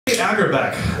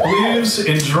Agerbeck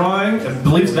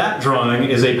believes that drawing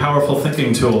is a powerful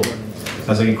thinking tool.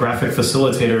 As a graphic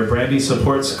facilitator, Brandy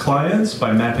supports clients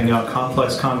by mapping out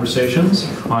complex conversations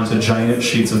onto giant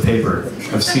sheets of paper.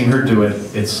 I've seen her do it.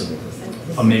 It's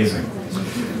amazing.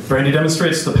 Brandy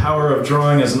demonstrates the power of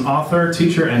drawing as an author,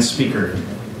 teacher, and speaker.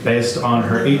 Based on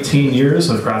her 18 years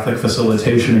of graphic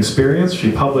facilitation experience,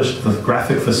 she published the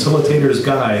Graphic Facilitator's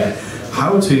Guide,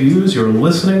 How to Use Your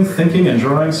Listening, Thinking, and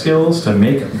Drawing Skills to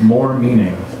Make More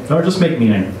Meaning. Or just make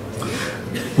meaning.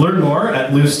 Learn more at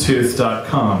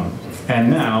loosetooth.com. And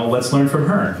now, let's learn from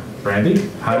her. Brandy,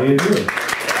 how do you do it?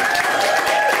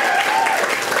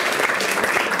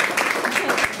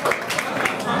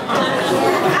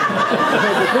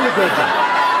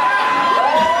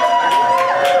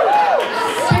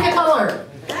 Pick a color.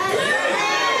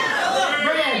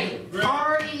 Red.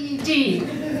 R-E-D.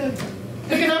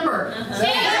 Pick a number.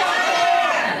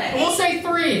 We'll say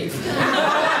 3.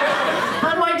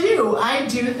 How do? I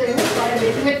do things by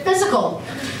making it physical.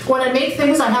 When I make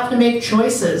things, I have to make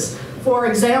choices. For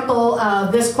example,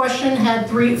 this question had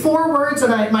 4 words,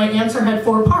 and my answer had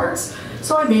 4 parts,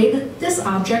 so I made this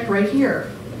object right here.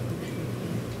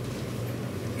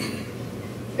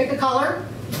 Pick a color.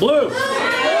 Blue.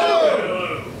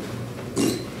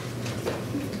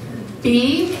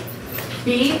 B-B-L-U-E.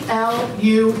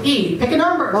 Pick a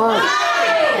number.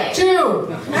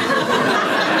 2.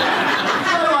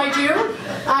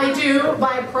 I do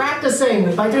by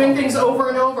practicing, by doing things over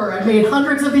and over. I've made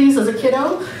hundreds of these as a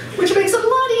kiddo, which makes it a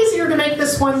lot easier to make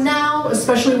this one now,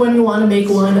 especially when you want to make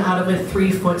one out of a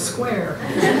 3-foot square.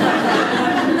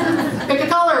 Pick a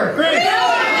color. Green.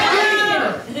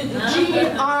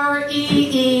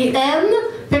 G-R-E-E-N.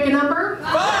 Pick a number.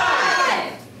 5.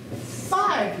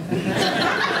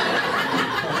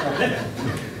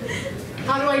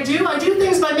 How do? I do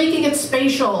things by making it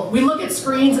spatial. We look at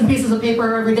screens and pieces of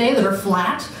paper every day that are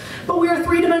flat, but we are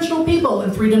 3-dimensional people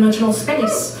in 3-dimensional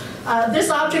space.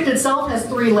 This object itself has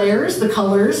 3 layers: the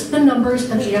colors, the numbers,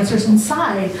 and the answers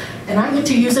inside. And I get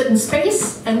to use it in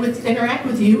space and interact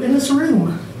with you in this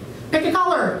room. Pick a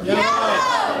color.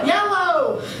 Yellow.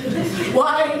 Yellow.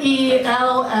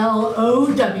 Y-E-L-L-O-W.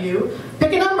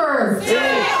 Pick a number.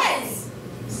 6.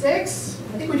 6?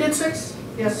 I think we did 6.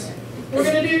 Yes. We're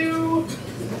gonna do,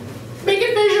 make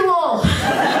it visual.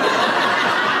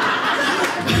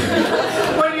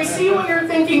 When you see what you're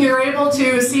thinking, you're able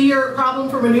to see your problem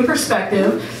from a new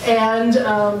perspective and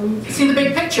see the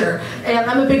big picture. And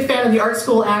I'm a big fan of the art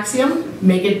school axiom,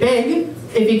 make it big.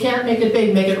 If you can't make it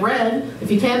big, make it red. If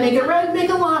you can't make it red, make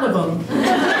a lot of them.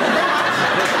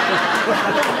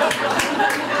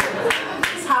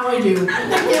 That's how I do.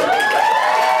 Thank you.